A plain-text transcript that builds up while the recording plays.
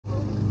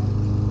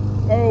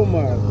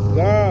my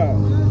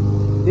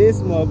God. This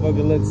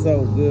motherfucker looks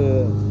so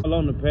good. All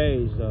on the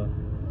page, though.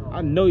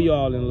 I know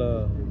y'all in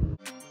love.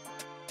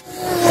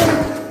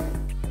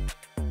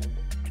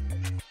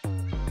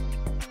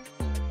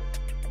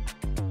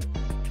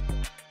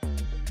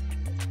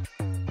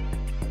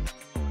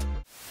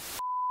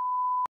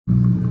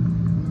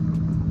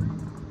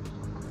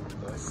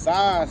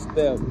 Side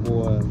step,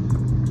 boy.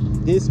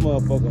 This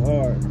motherfucker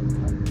hard.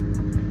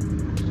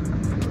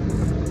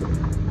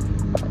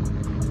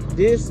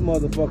 This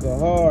motherfucker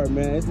hard,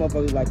 man. This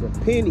motherfucker like a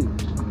penny.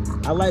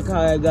 I like how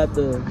I got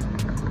the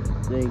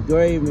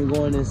engraving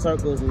going in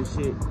circles and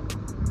shit.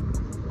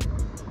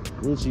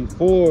 Rucci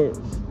Ford.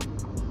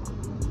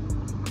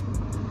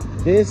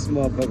 This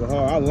motherfucker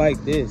hard. I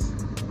like this.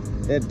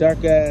 That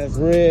dark ass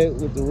red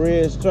with the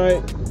red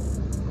stripe.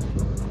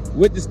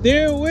 With the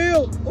steering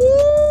wheel.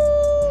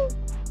 Ooh!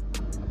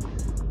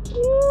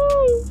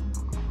 Ooh!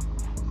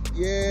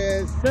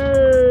 Yes,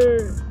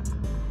 sir.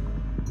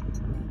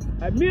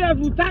 Amigas,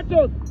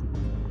 muchachos.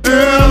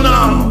 Hell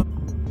no.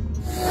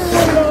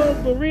 Tacos,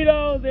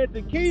 burritos, and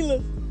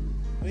tequilas.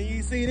 When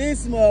you see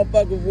this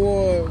motherfucker,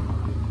 boy,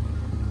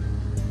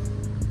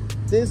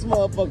 this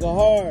motherfucker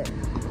hard.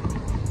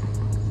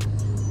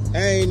 I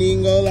ain't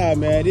even gonna lie,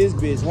 man. This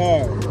bitch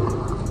hard.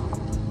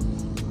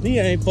 He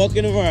ain't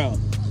fucking around.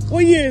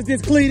 What year is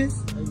this, Cletus?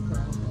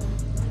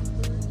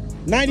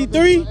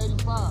 93?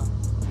 85.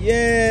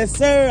 Yes,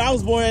 sir. I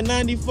was born in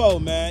 94,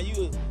 man.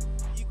 You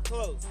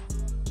close.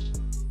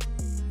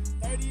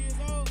 30 years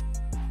old?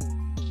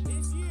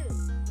 This year.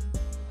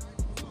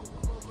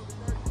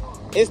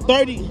 It's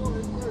 30.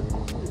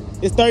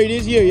 It's 30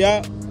 this year,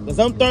 y'all. Because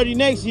I'm 30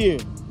 next year.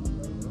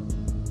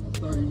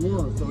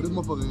 31. So this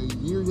motherfucker a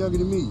year younger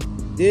than me.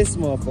 This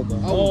motherfucker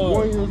I was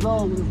hard. 1 year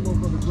old when this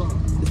motherfucker dropped.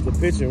 It's the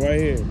picture right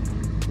here.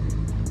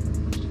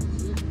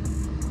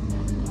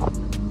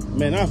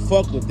 Man, I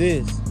fuck with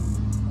this.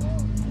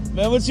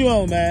 Man, what you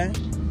on, man?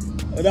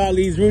 With all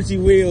these Rucci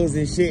wheels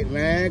and shit,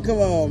 man. Come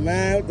on,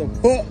 man. What the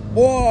fuck,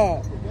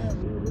 boy?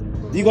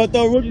 You gonna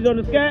throw Rucci's on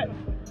the scat?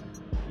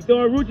 You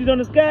throwing Rucci's on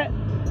the scat?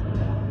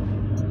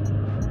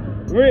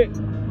 Rick,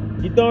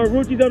 you throwing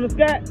Rucci's on the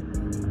scat?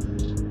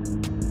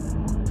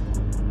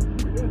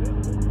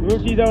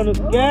 Rucci's on the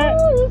scat.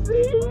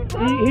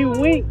 He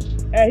winked.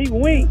 Hey, he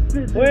winked.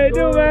 What you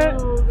do, man?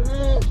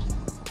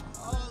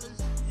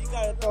 You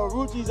gotta throw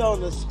Rucci's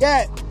on the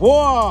scat,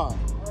 boy.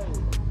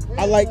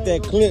 I like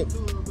that clip.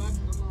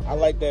 I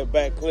like that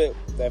back clip.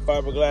 That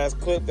fiberglass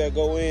clip that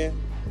go in.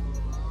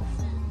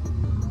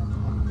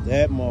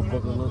 That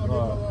motherfucker look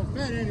hard.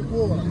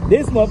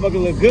 This motherfucker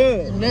look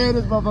good. Man,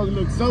 this motherfucker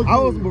looks so good. I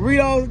was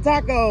burritos and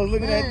tacos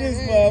looking at this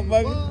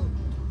motherfucker.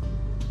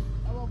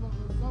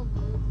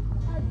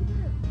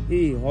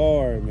 He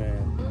hard,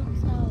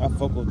 man. I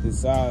fuck with this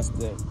side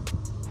step.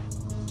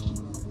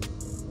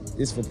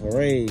 This for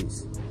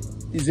parades.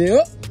 He said,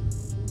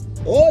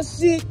 oh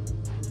shit.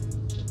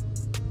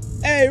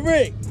 Hey,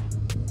 Rick.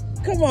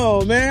 Come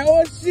on, man.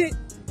 Oh shit.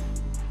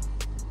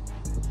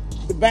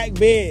 The back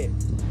bed.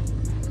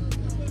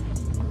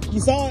 You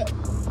saw it?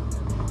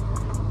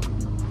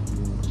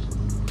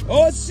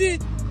 Oh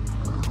shit.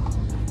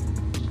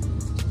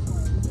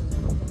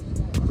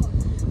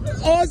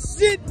 Oh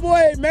shit,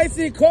 boy.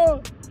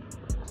 Mexico.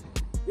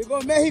 You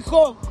go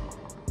Mexico.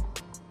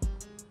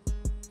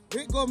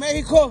 Rick go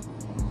Mexico.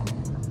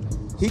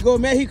 He go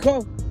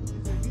Mexico.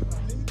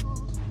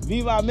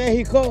 Viva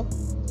Mexico.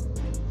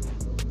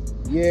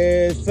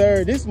 Yes,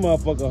 sir. This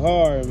motherfucker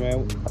hard,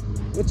 man.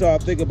 What y'all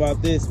think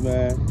about this,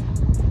 man?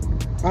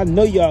 I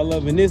know y'all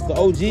loving this. The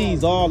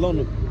OGs all on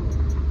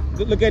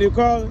the... Look at him,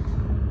 Carlin.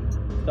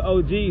 The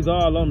OGs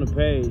all on the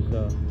page,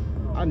 though.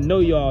 I know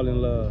y'all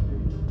in love.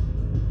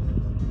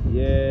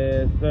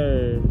 Yes,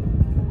 sir.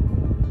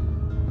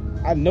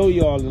 I know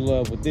y'all in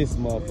love with this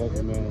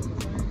motherfucker, man.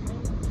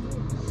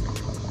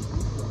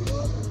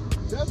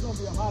 That's gonna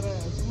be a hot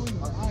ass sleep.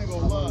 I ain't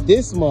gonna lie.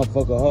 This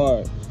motherfucker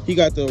hard. He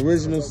got the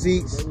original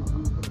seats,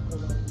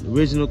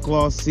 original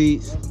cloth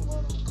seats,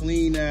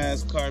 clean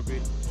ass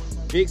carpet,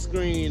 big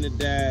screen in the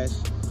dash,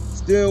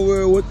 steering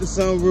wheel with the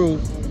sunroof,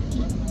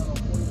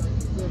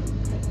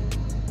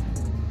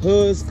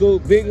 hood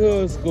scoop, big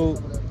hood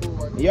scoop.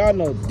 Y'all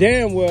know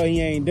damn well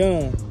he ain't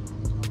done.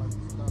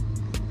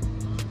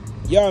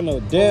 Y'all know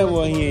damn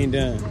well he ain't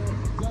done.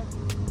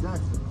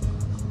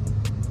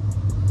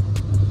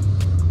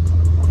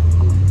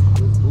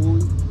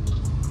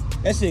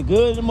 That shit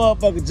good. The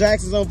motherfucker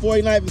Jackson's on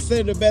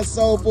 49%, the best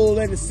soul food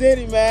in the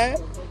city, man.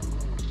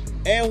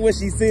 And when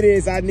she see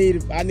this, I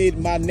need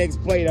my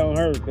next plate on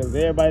her, because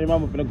everybody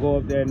mama finna go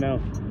up there now.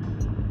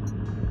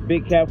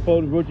 Big Cap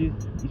folded Ruccis.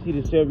 You see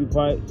the Chevy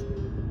pipes.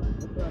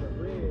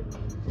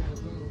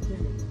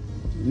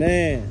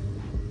 Man.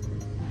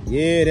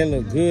 Yeah, that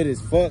look good as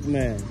fuck,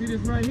 man. See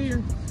this right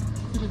here?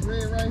 See this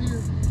red right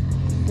here?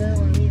 That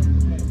right here.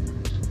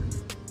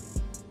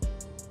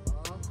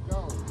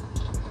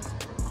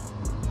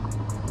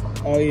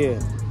 Oh yeah.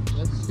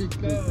 That shit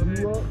good.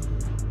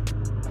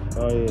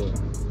 Oh yeah.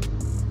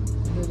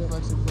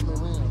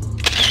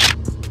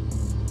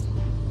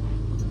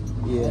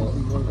 Yeah.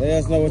 Let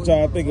us know what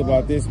y'all think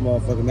about this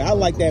motherfucker, man. I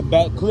like that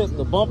back clip,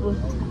 the bumper.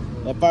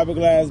 That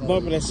fiberglass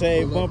bumper, that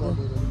shaved bumper.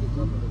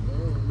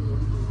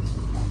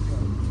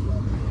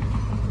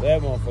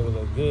 That motherfucker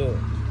look good.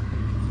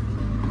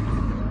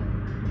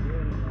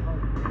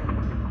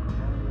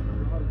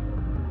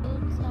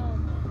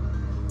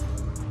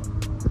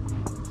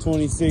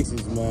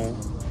 26s, man.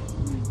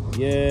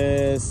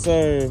 Yes,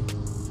 sir.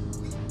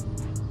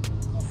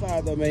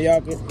 Outside though, man,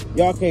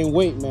 y'all can't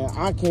wait, man.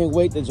 I can't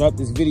wait to drop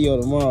this video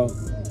tomorrow.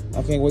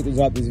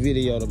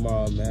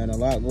 Man. A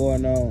lot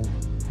going on.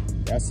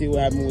 Y'all see what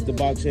happened with the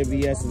box Chevy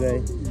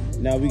yesterday.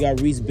 Now we got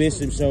Reese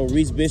Bishop show,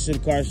 Reese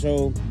Bishop car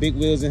show, Big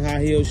Wheels and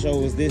High Heel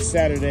show is this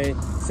Saturday,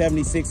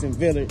 76 in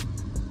Village.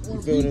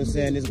 You feel what I'm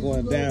saying? It's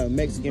going down.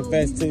 Mexican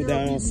Fest too,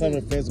 down on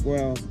Summerfest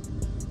grounds.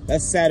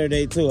 That's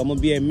Saturday too. I'm gonna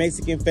be at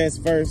Mexican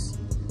Fest first,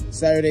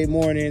 Saturday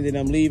morning, then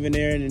I'm leaving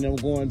there, and then I'm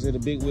going to the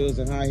Big Wheels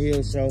and High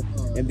Heel show.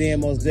 And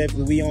then most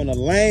definitely we on the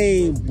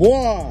lane,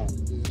 boy.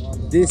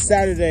 This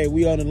Saturday,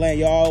 we on the lane.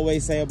 Y'all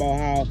always say about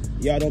how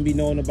y'all don't be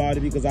knowing about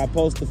it because I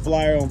post the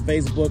flyer on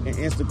Facebook and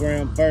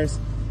Instagram first.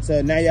 So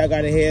now y'all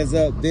got a heads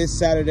up. This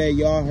Saturday,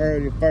 y'all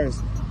heard it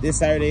first. This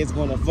Saturday, it's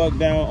gonna fuck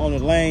down on the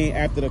lane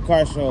after the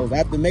car shows.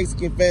 After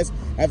Mexican Fest,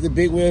 after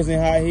Big Wheels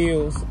and High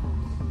Heels,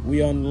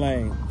 we on the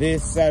lane.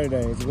 This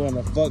Saturday, it's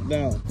gonna fuck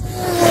down.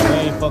 We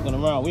ain't fucking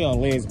around. We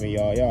on Lisbon,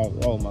 y'all. Y'all,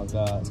 oh my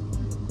God.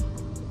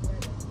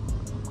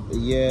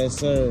 Yes,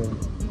 sir.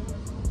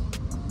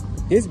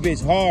 This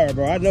bitch hard,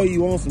 bro. I know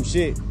you want some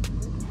shit.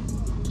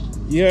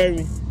 You heard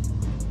me?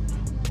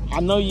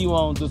 I know you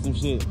want to do some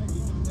shit.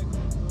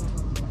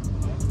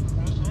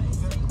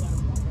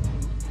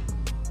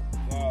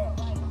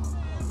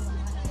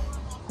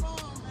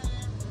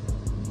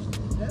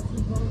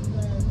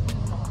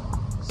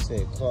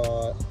 Shit,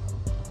 Claude.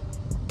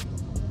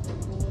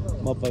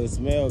 Motherfucker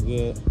smell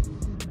good.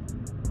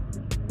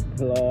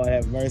 Lord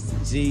have mercy,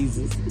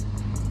 Jesus.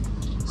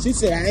 She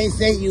said, I ain't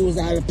say you was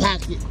out of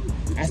pocket.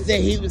 I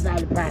said he was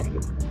out of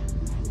pocket.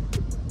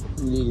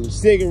 You need them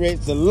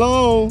cigarettes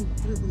alone.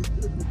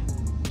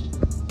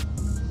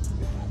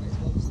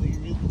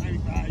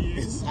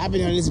 I've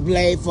been on this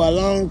blade for a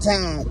long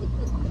time.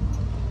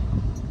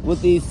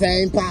 With these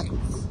same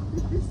pockets.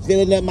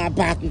 Filling up my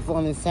pockets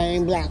on the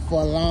same block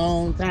for a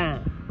long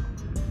time.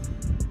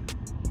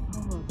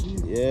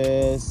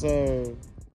 Yes, sir.